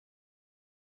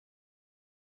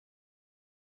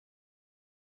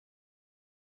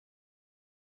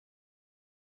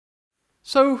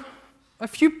So, a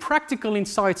few practical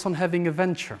insights on having a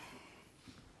venture.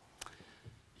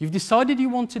 You've decided you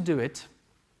want to do it.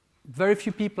 Very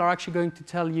few people are actually going to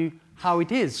tell you how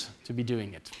it is to be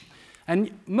doing it.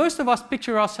 And most of us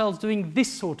picture ourselves doing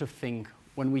this sort of thing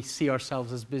when we see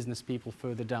ourselves as business people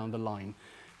further down the line.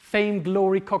 Fame,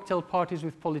 glory, cocktail parties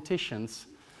with politicians.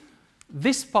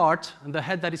 This part, and the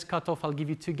head that is cut off, I'll give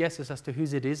you two guesses as to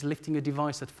whose it is, lifting a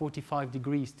device at 45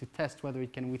 degrees to test whether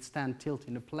it can withstand tilt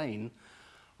in a plane,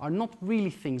 are not really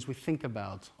things we think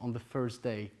about on the first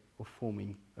day of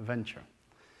forming a venture.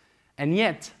 And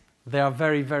yet, they are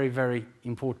very, very, very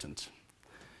important.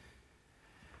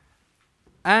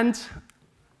 And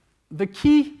the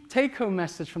key take-home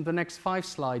message from the next 5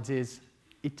 slides is,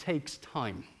 it takes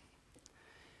time.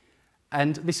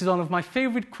 And this is one of my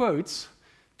favorite quotes.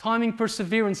 Timing,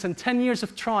 perseverance, and 10 years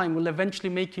of trying will eventually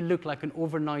make you look like an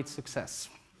overnight success.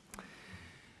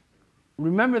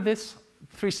 Remember this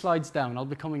 3 slides down. I'll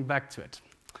be coming back to it.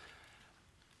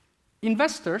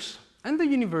 Investors and the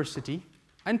university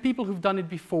and people who've done it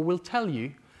before will tell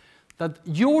you that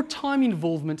your time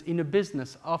involvement in a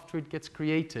business after it gets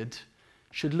created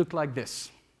should look like this.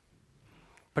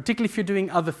 Particularly if you're doing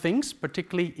other things,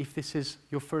 particularly if this is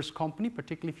your first company,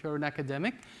 particularly if you're an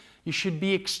academic, you should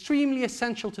be extremely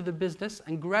essential to the business,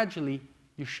 and gradually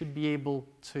you should be able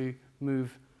to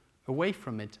move away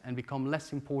from it and become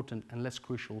less important and less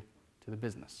crucial to the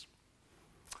business.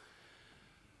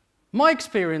 My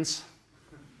experience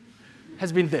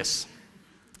has been this.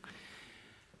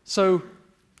 So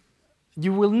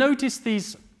you will notice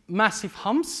these massive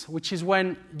humps, which is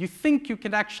when you think you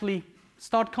can actually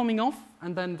start coming off,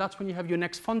 and then that's when you have your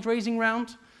next fundraising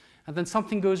round, and then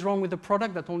something goes wrong with the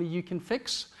product that only you can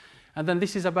fix. And then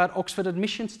this is about Oxford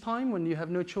admissions time, when you have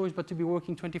no choice but to be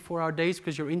working 24-hour days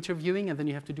because you're interviewing, and then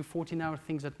you have to do 14-hour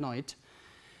things at night.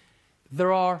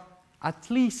 There are at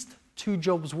least 2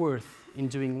 jobs worth in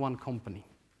doing one company.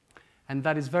 And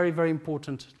that is very, very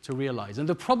important to realize. And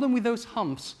the problem with those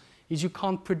humps is you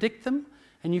can't predict them,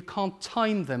 and you can't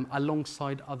time them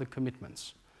alongside other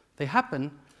commitments. They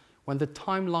happen when the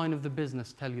timeline of the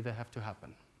business tell you they have to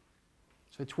happen.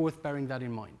 So it's worth bearing that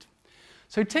in mind.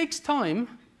 So it takes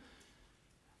time,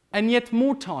 and yet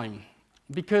more time,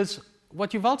 because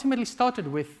what you've ultimately started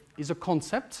with is a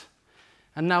concept,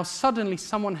 and now suddenly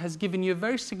someone has given you a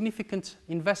very significant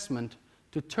investment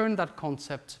to turn that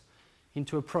concept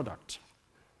into a product.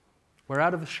 We're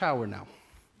out of the shower now.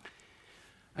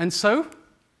 And so,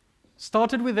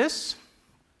 started with this.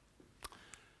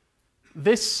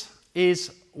 This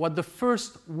is what the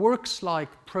first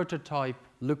works-like prototype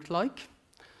looked like.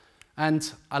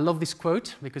 And I love this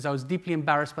quote because I was deeply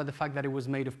embarrassed by the fact that it was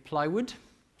made of plywood.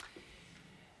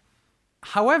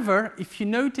 However, if you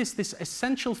notice this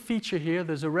essential feature here,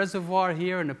 there's a reservoir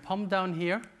here and a pump down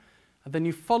here, and then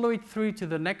you follow it through to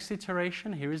the next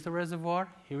iteration. Here is the reservoir,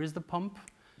 here is the pump,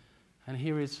 and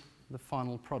here is the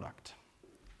final product.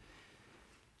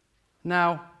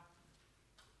 Now,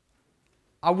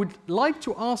 I would like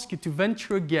to ask you to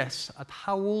venture a guess at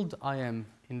how old I am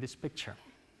in this picture.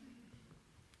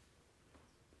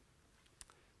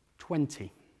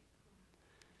 20.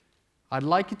 I'd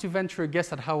like you to venture a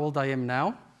guess at how old I am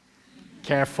now.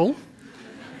 Careful.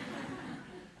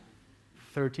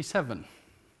 37.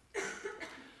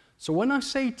 So when I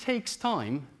say it takes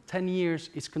time, 10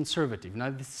 years is conservative. Now,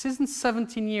 this isn't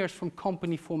 17 years from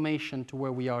company formation to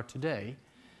where we are today.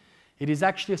 It is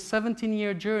actually a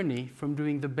 17-year journey from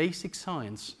doing the basic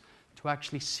science to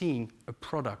actually seeing a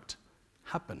product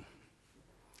happen.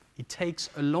 It takes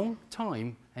a long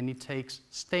time, and it takes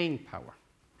staying power.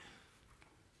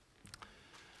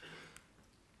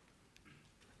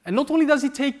 And not only does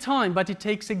it take time, but it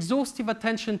takes exhaustive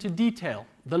attention to detail.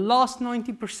 The last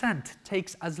 90%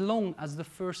 takes as long as the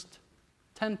first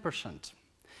 10%.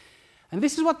 And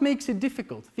this is what makes it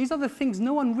difficult. These are the things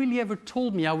no one really ever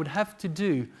told me I would have to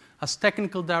do as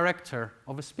technical director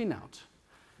of a spin-out.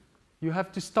 You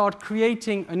have to start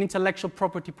creating an intellectual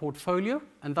property portfolio,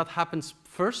 and that happens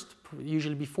first,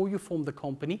 usually before you form the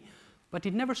company, but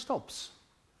it never stops.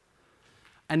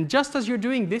 And just as you're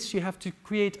doing this, you have to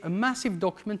create a massive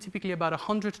document, typically about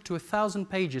 100 to 1,000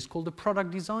 pages, called the product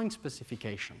design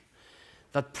specification,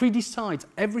 that pre-decides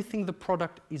everything the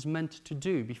product is meant to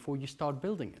do before you start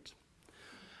building it.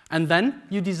 And then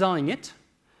you design it,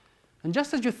 and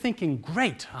just as you're thinking,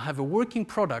 great, I have a working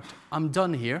product, I'm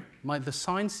done here, the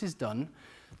science is done,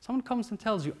 someone comes and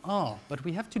tells you, but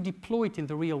we have to deploy it in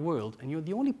the real world, and you're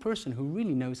the only person who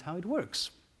really knows how it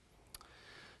works.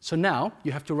 So now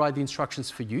you have to write the instructions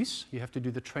for use, you have to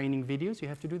do the training videos, you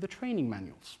have to do the training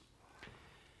manuals.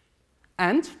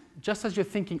 And just as you're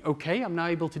thinking, okay, I'm now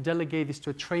able to delegate this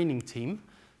to a training team,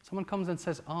 someone comes and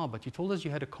says, but you told us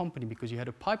you had a company because you had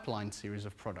a pipeline series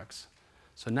of products.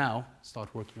 So now start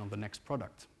working on the next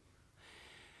product.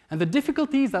 And the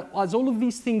difficulty is that as all of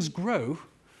these things grow,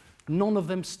 none of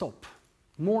them stop.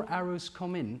 More arrows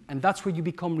come in, and that's where you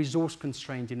become resource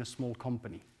constrained in a small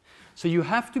company. So you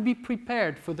have to be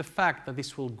prepared for the fact that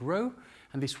this will grow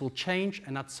and this will change,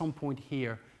 and at some point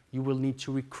here, you will need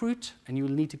to recruit and you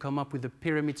will need to come up with a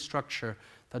pyramid structure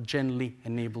that generally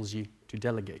enables you to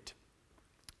delegate.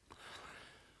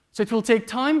 So it will take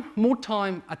time, more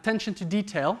time, attention to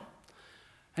detail,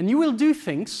 and you will do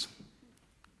things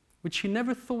which you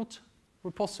never thought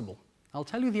were possible. I'll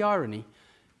tell you the irony.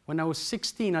 When I was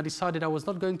 16, I decided I was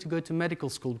not going to go to medical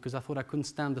school because I thought I couldn't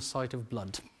stand the sight of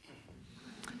blood.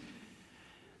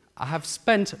 I have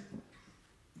spent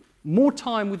more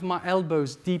time with my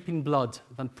elbows deep in blood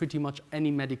than pretty much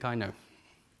any medic I know.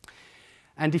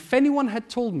 And if anyone had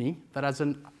told me that as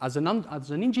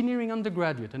an engineering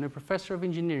undergraduate and a professor of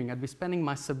engineering, I'd be spending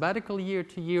my sabbatical year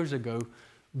 2 years ago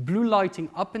blue lighting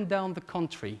up and down the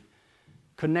country,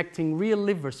 connecting real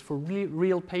livers for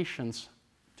real patients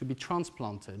to be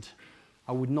transplanted,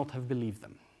 I would not have believed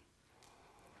them.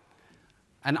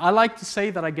 And I like to say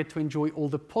that I get to enjoy all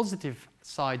the positive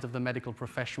sides of the medical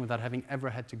profession without having ever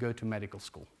had to go to medical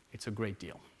school. It's a great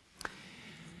deal.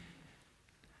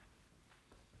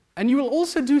 And you will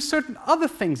also do certain other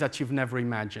things that you've never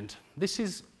imagined. This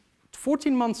is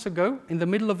 14 months ago in the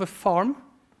middle of a farm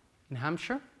in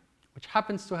Hampshire, which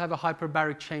happens to have a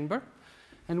hyperbaric chamber.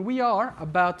 And we are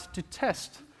about to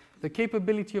test the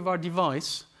capability of our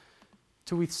device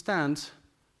to withstand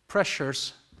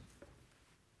pressures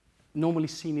normally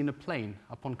seen in a plane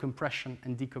upon compression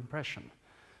and decompression.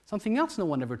 Something else no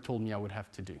one ever told me I would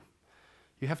have to do.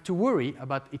 You have to worry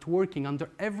about it working under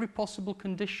every possible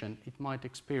condition it might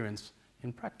experience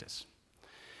in practice.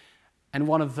 And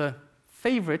one of the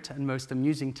favorite and most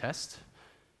amusing tests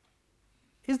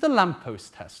is the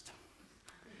lamppost test.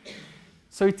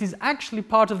 So it is actually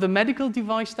part of the medical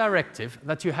device directive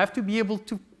that you have to be able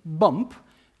to bump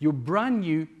your brand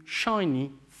new,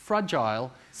 shiny,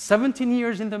 fragile, 17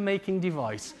 years in the making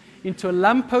device into a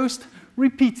lamppost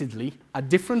repeatedly at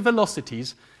different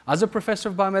velocities as a professor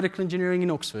of biomedical engineering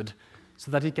in Oxford so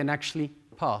that it can actually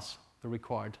pass the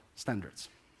required standards.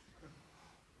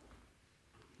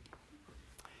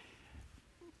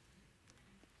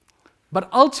 But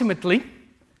ultimately,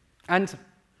 and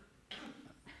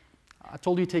I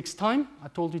told you it takes time, I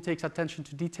told you it takes attention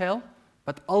to detail,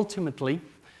 but ultimately,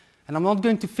 and I'm not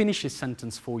going to finish this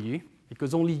sentence for you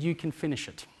because only you can finish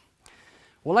it.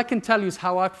 All I can tell you is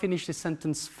how I finished this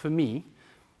sentence for me,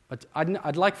 but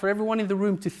I'd like for everyone in the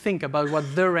room to think about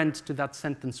what their end to that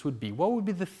sentence would be. What would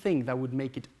be the thing that would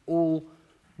make it all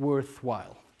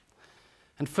worthwhile?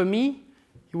 And for me,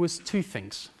 it was two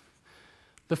things.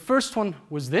 The first one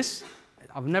was this.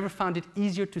 I've never found it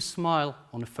easier to smile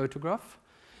on a photograph.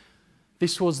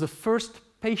 This was the first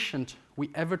patient we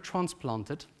ever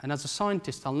transplanted, and as a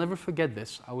scientist, I'll never forget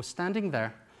this. I was standing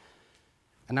there,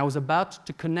 and I was about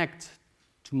to connect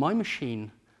to my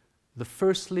machine the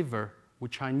first liver,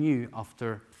 which I knew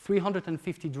after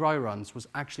 350 dry runs was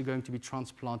actually going to be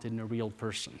transplanted in a real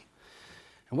person.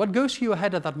 And what goes through your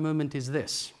head at that moment is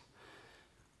this.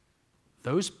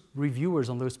 Those reviewers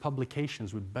on those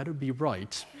publications would better be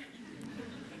right,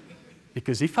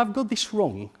 because if I've got this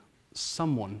wrong,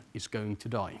 someone is going to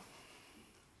die.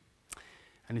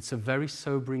 And it's a very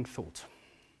sobering thought.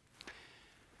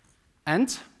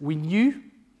 And we knew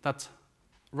that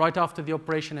right after the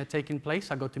operation had taken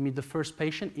place, I got to meet the first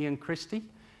patient, Ian Christie.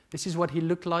 This is what he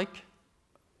looked like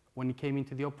when he came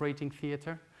into the operating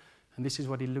theatre, and this is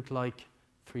what he looked like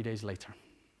 3 days later.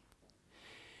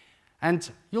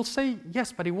 And you'll say,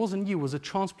 yes, but it wasn't you, it was a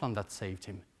transplant that saved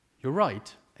him. You're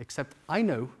right, except I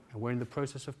know, and we're in the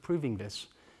process of proving this,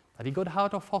 that he got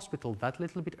out of hospital that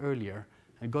little bit earlier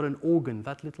and got an organ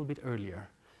that little bit earlier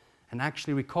and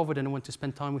actually recovered and went to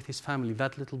spend time with his family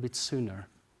that little bit sooner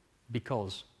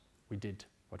because we did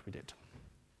what we did.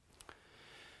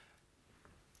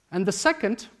 And the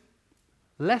second,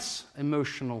 less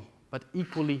emotional but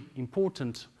equally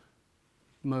important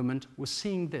moment was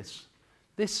seeing this.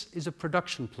 This is a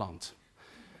production plant.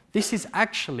 This is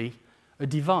actually a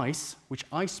device which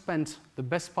I spent the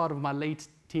best part of my late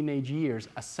teenage years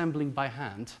assembling by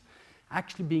hand,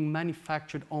 actually being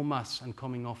manufactured en masse and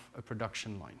coming off a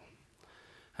production line.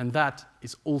 And that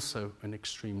is also an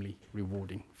extremely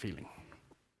rewarding feeling.